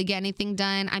ever really get anything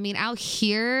done. I mean, out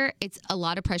here, it's a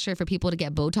lot of pressure for people to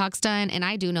get Botox done. And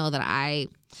I do know that I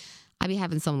be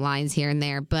having some lines here and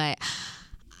there, but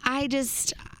I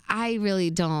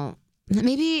really don't.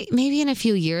 Maybe in a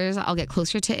few years I'll get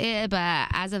closer to it, but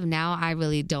as of now, I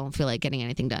really don't feel like getting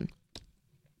anything done.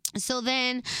 So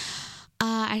then,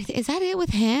 is that it with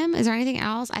him? Is there anything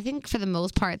else? I think for the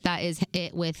most part, that is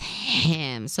it with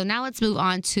him. So now let's move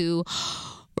on to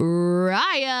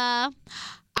Raya.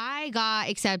 I got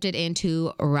accepted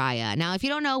into Raya. Now, if you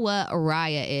don't know what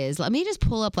Raya is, let me just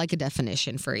pull up like a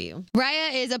definition for you.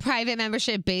 Raya is a private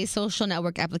membership-based social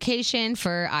network application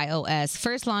for iOS.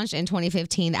 First launched in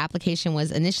 2015, the application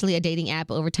was initially a dating app.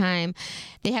 Over time,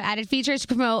 they have added features to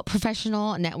promote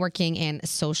professional networking and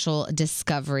social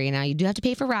discovery. Now, you do have to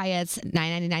pay for Raya. It's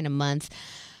 $9.99 a month.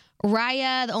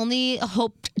 Raya, the only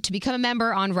hope to become a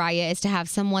member on Raya is to have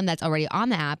someone that's already on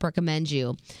the app recommend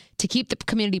you. To keep the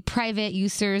community private,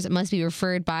 users must be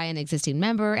referred by an existing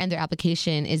member, and their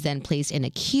application is then placed in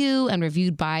a queue and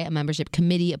reviewed by a membership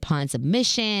committee upon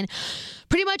submission.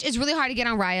 Pretty much, it's really hard to get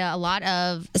on Raya. A lot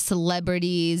of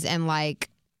celebrities and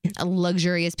like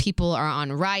luxurious people are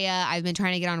on Raya. I've been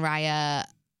trying to get on Raya.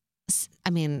 I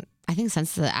mean, I think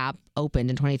since the app opened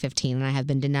in 2015, and I have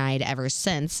been denied ever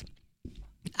since.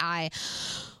 I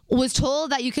was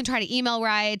told that you can try to email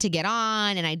Raya to get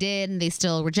on, and I did, and they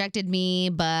still rejected me.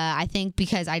 But I think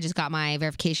because I just got my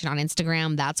verification on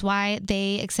Instagram, that's why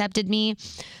they accepted me.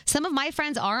 Some of my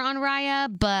friends are on Raya,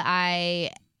 but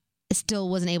I still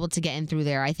wasn't able to get in through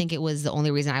there. I think it was the only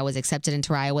reason I was accepted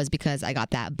into Raya was because I got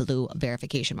that blue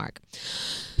verification mark.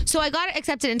 So I got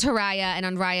accepted into Raya, and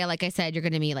on Raya, like I said, you're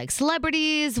going to meet like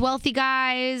celebrities, wealthy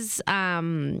guys,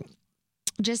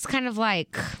 just kind of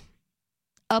like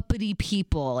uppity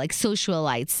people, like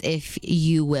socialites, if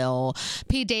you will.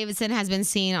 Pete Davidson has been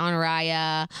seen on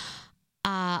Raya.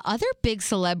 Other big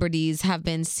celebrities have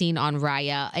been seen on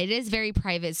Raya. It is very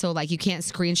private, so like you can't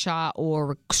screenshot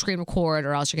or screen record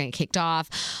or else you're getting kicked off.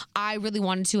 I really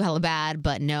wanted to hella bad,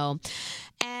 but no.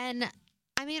 And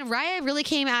I mean, Raya really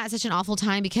came at such an awful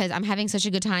time because I'm having such a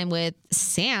good time with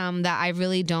Sam that I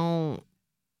really don't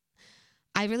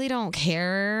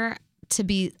care to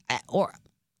be, or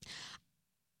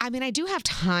I mean, I do have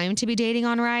time to be dating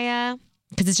on Raya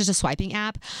because it's just a swiping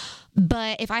app.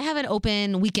 But if I have an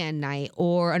open weekend night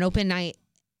or an open night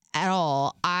at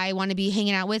all, I want to be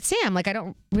hanging out with Sam. Like, I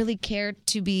don't really care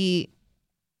to be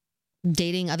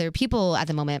dating other people at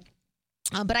the moment.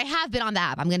 But I have been on the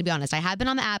app. I'm going to be honest. I have been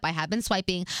on the app. I have been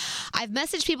swiping. I've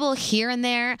messaged people here and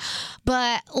there.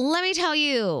 But let me tell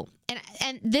you,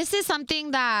 and this is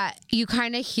something that you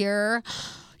kind of hear,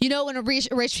 you know, when rich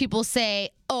people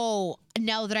say, oh,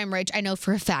 now that I'm rich, I know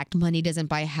for a fact money doesn't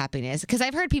buy happiness. Because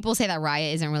I've heard people say that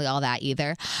Raya isn't really all that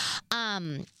either.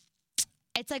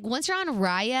 It's like once you're on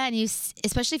Raya and you,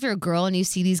 especially if you're a girl and you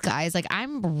see these guys, like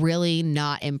I'm really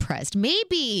not impressed.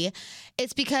 Maybe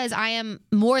it's because I am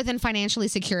more than financially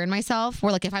secure in myself.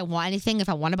 Where like if I want anything, if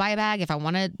I want to buy a bag, if I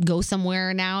want to go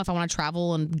somewhere now, if I want to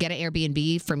travel and get an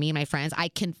Airbnb for me and my friends, I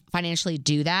can financially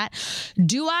do that.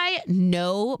 Do I?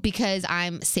 No, because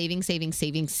I'm saving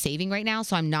right now.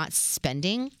 So I'm not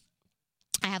spending.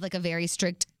 I have like a very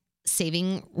strict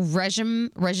saving regime.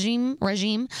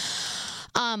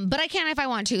 But I can if I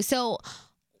want to. So,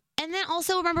 and then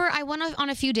also remember I went on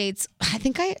a few dates. I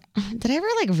think did I ever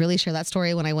like really share that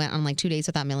story when I went on like 2 dates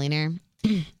with that millionaire?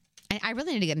 I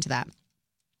really need to get into that.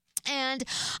 And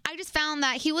I just found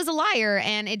that he was a liar,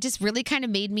 and it just really kind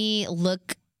of made me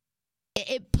look.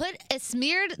 It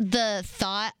smeared the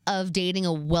thought of dating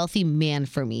a wealthy man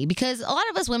for me, because a lot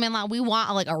of us women, like, we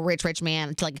want like a rich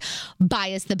man to like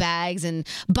buy us the bags and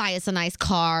buy us a nice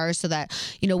car so that,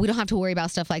 you know, we don't have to worry about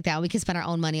stuff like that. We can spend our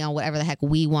own money on whatever the heck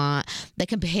we want that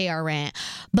can pay our rent.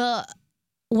 But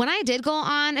when I did go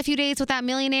on a few dates with that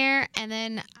millionaire and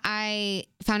then I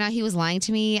found out he was lying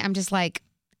to me, I'm just like,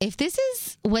 if this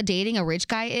is what dating a rich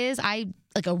guy is,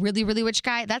 like a really, really rich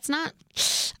guy, that's not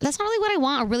really what I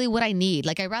want or really what I need.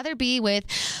 Like, I'd rather be with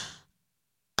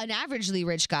an averagely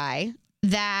rich guy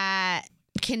that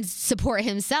can support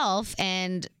himself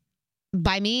and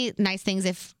buy me nice things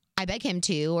if I beg him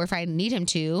to or if I need him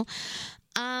to,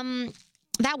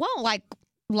 that won't like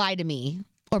lie to me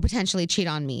or potentially cheat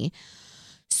on me.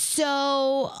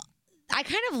 So I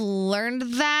kind of learned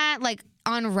that, like,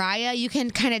 on Raya, you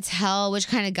can kind of tell which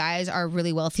kind of guys are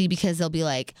really wealthy because they'll be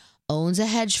like, owns a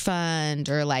hedge fund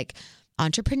or like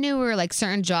entrepreneur, like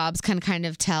certain jobs can kind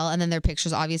of tell, and then their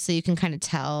pictures, obviously you can kind of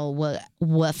tell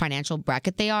what financial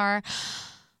bracket they are.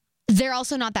 They're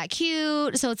also not that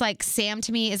cute. So it's like Sam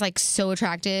to me is like so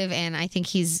attractive, and I think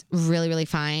he's really, really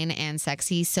fine and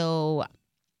sexy. So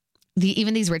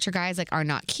even these richer guys like are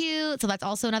not cute. So that's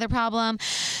also another problem.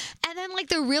 And then like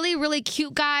the really, really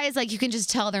cute guys, like you can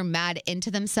just tell they're mad into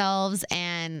themselves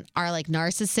and are like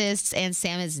narcissists. And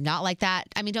Sam is not like that.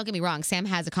 I mean, don't get me wrong. Sam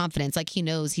has a confidence. Like he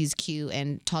knows he's cute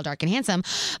and tall, dark, and handsome.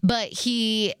 But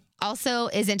he also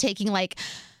isn't taking like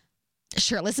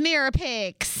shirtless mirror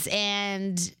pics,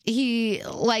 and he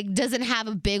like doesn't have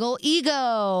a big old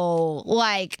ego.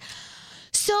 Like,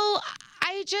 so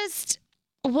I just,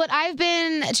 what I've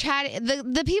been chatting,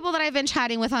 the people that I've been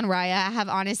chatting with on Raya have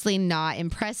honestly not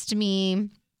impressed me.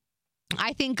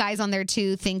 I think guys on there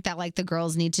too think that like the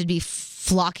girls need to be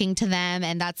flocking to them,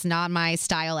 and that's not my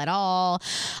style at all.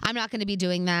 I'm not going to be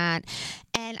doing that.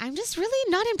 And I'm just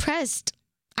really not impressed.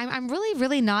 I'm really,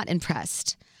 really not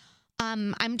impressed.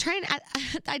 I'm trying,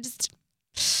 I just,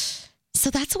 so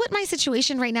that's what my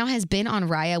situation right now has been on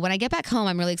Raya. When I get back home,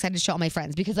 I'm really excited to show all my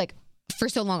friends, because like for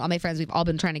so long, all my friends, we've all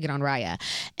been trying to get on Raya.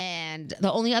 And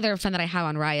the only other friend that I have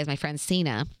on Raya is my friend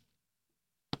Cena.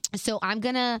 So I'm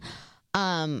going to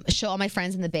show all my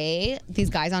friends in the Bay,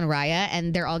 these guys on Raya,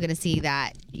 and they're all going to see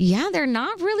that, yeah, they're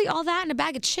not really all that in a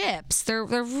bag of chips. They're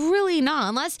really not,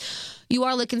 unless you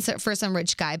are looking for some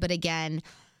rich guy. But again,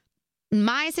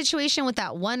 my situation with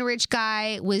that one rich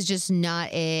guy was just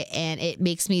not it, and it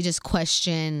makes me just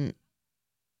question.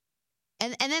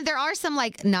 And then there are some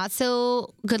like not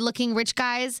so good looking rich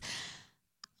guys,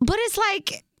 but it's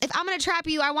like, if I'm gonna trap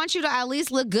you, I want you to at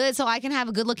least look good so I can have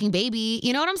a good looking baby.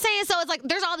 You know what I'm saying? So it's like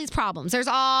there's all these problems. There's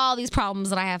all these problems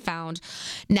that I have found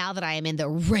now that I am in the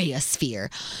Raya sphere.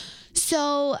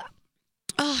 So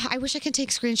I wish I could take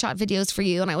screenshot videos for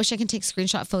you, and I wish I could take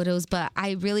screenshot photos, but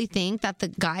I really think that the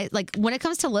guy, like when it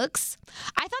comes to looks,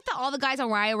 I thought that all the guys on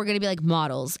Raya were going to be like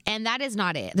models, and that is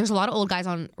not it. There's a lot of old guys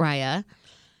on Raya.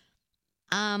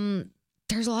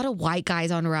 There's a lot of white guys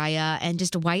on Raya, and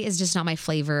just white is just not my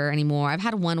flavor anymore. I've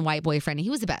had one white boyfriend, and he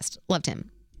was the best. Loved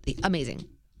him. Amazing.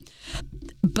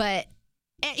 But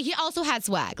he also had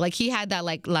swag. Like he had that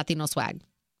like Latino swag.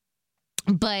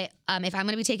 But if I'm going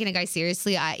to be taking a guy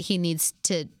seriously, he needs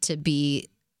to be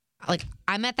like,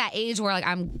 I'm at that age where like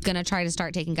I'm going to try to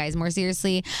start taking guys more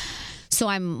seriously. So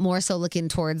I'm more so looking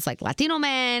towards like Latino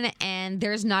men, and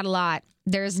there's not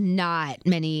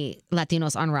many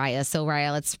Latinos on Raya. So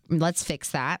Raya, let's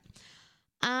fix that.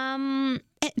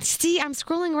 See, I'm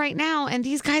scrolling right now, and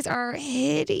these guys are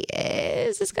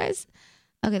hideous. This guy's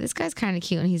kind of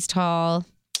cute, and he's tall.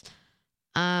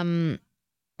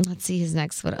 Let's see his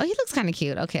next photo. Oh, he looks kind of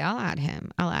cute. Okay, I'll add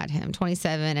him.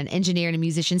 27, an engineer and a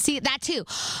musician. See, that too.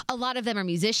 A lot of them are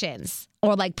musicians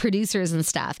or like producers and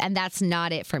stuff. And that's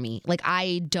not it for me. Like,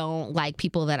 I don't like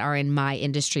people that are in my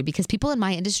industry, because people in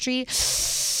my industry,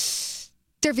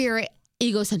 they're very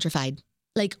egocentrified.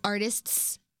 Like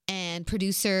artists and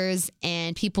producers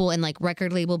and people in like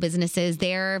record label businesses,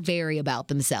 they're very about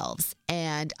themselves.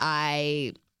 And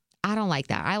I don't like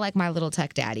that. I like my little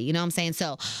tech daddy. You know what I'm saying?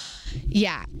 So,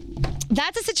 yeah,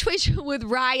 that's a situation with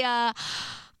Raya.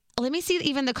 Let me see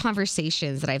even the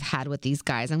conversations that I've had with these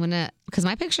guys. Because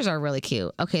my pictures are really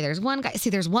cute. Okay, there's one guy. See,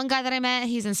 there's one guy that I met.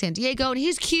 He's in San Diego, and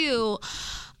he's cute.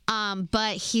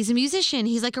 But he's a musician.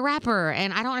 He's like a rapper.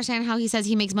 And I don't understand how he says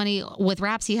he makes money with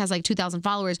raps. He has like 2,000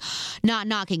 followers. Not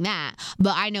knocking that.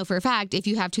 But I know for a fact, if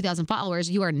you have 2,000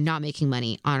 followers, you are not making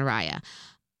money on Raya.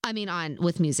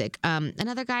 With music.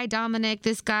 Another guy, Dominic,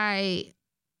 this guy,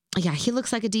 yeah, he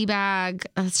looks like a D-bag.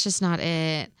 That's just not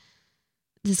it.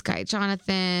 This guy,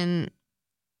 Jonathan,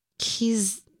 he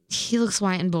looks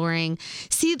white and boring.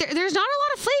 See, there's not a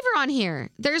lot of flavor on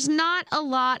here. There's not a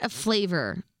lot of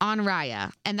flavor on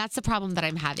Raya, and that's the problem that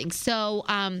I'm having. So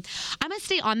I'm going to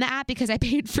stay on the app because I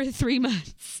paid for 3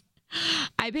 months.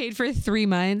 I paid for 3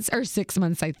 months or 6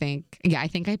 months, I think. Yeah, I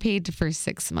think I paid for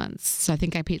 6 months. So I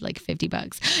think I paid like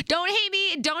 $50. Don't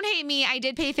hate me. I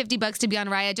did pay $50 to be on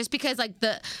Raya, just because like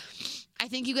I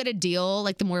think you get a deal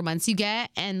like the more months you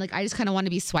get, and like I just kind of want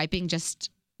to be swiping just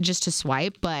to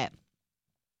swipe, but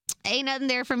ain't nothing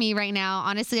there for me right now.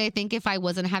 Honestly, I think if I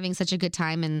wasn't having such a good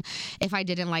time, and if I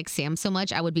didn't like Sam so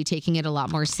much, I would be taking it a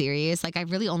lot more serious. Like I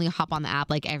really only hop on the app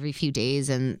like every few days,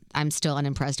 and I'm still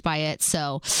unimpressed by it.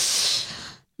 So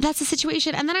that's the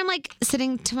situation. And then I'm like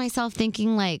sitting to myself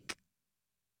thinking like,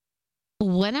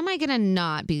 when am I going to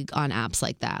not be on apps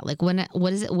like that? Like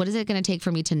what is it going to take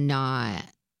for me to not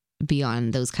be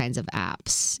on those kinds of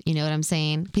apps. You know what I'm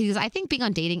saying? Because I think being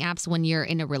on dating apps when you're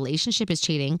in a relationship is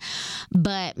cheating.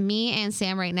 But me and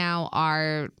Sam right now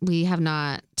we have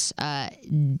not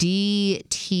DTR.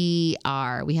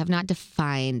 We have not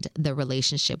defined the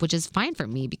relationship, which is fine for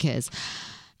me because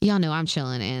y'all know I'm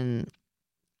chilling and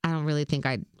I don't really think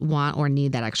I want or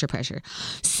need that extra pressure.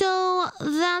 So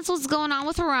that's what's going on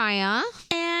with Raya.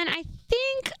 And I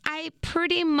think I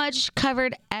pretty much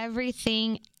covered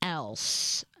everything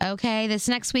else. Okay, this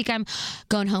next week I'm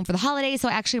going home for the holidays, so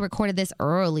I actually recorded this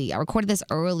early. I recorded this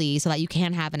early so that you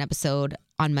can have an episode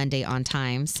on Monday on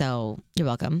time. So you're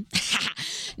welcome.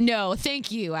 No,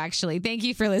 thank you, actually. Thank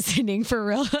you for listening, for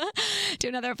real, to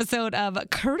another episode of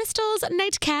Crystal's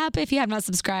Nightcap. If you have not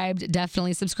subscribed,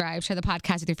 definitely subscribe. Share the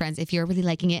podcast with your friends if you're really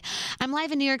liking it. I'm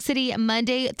live in New York City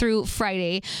Monday through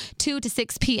Friday, 2 to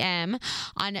 6 p.m.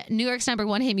 on New York's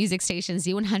 #1 hit music station,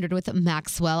 Z100 with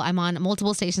Maxwell. I'm on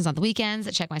multiple stations on the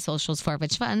weekends. Check my socials for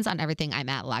Rich Funds on everything. I'm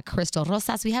at La Crystal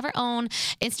Rosas. We have our own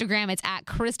Instagram. It's at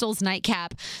Crystal's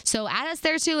Nightcap. So add us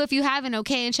there too if you haven't,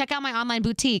 okay? And check out my online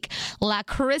boutique,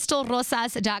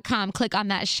 LaCrystalRosas.com. Click on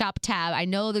that shop tab. I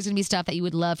know there's going to be stuff that you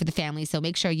would love for the family, so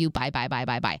make sure you buy.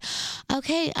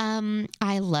 Okay,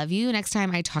 I love you. Next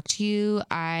time I talk to you,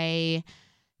 I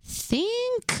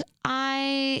think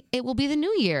it will be the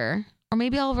new year. Or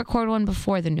maybe I'll record one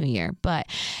before the new year. But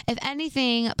if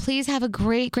anything, please have a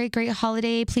great, great, great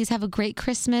holiday. Please have a great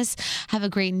Christmas. Have a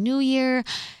great New Year.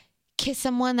 Kiss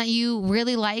someone that you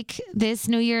really like this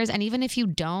New Year's. And even if you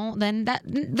don't, then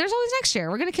there's always next year.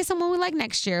 We're going to kiss someone we like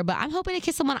next year. But I'm hoping to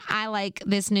kiss someone I like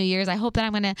this New Year's. I hope that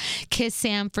I'm going to kiss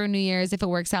Sam for New Year's. If it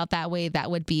works out that way,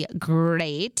 that would be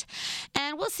great.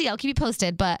 And we'll see. I'll keep you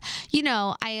posted. But,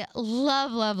 I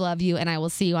love you. And I will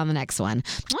see you on the next one.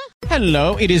 Mwah.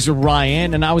 Hello, it is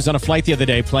Ryan, and I was on a flight the other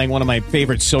day playing one of my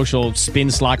favorite social spin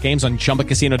slot games on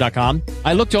ChumbaCasino.com.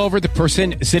 I looked over at the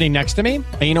person sitting next to me,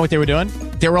 and you know what they were doing?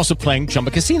 They were also playing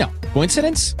Chumba Casino.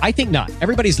 Coincidence? I think not.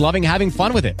 Everybody's loving having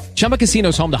fun with it. Chumba Casino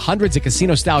is home to hundreds of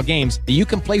casino-style games that you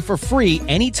can play for free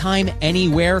anytime,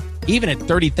 anywhere, even at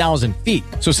 30,000 feet.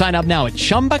 So sign up now at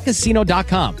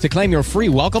ChumbaCasino.com to claim your free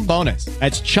welcome bonus.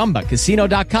 That's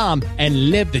ChumbaCasino.com and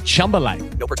live the Chumba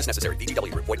life. No purchase necessary.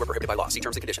 VGW Group. Void where prohibited by law. See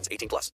terms and conditions. 18+.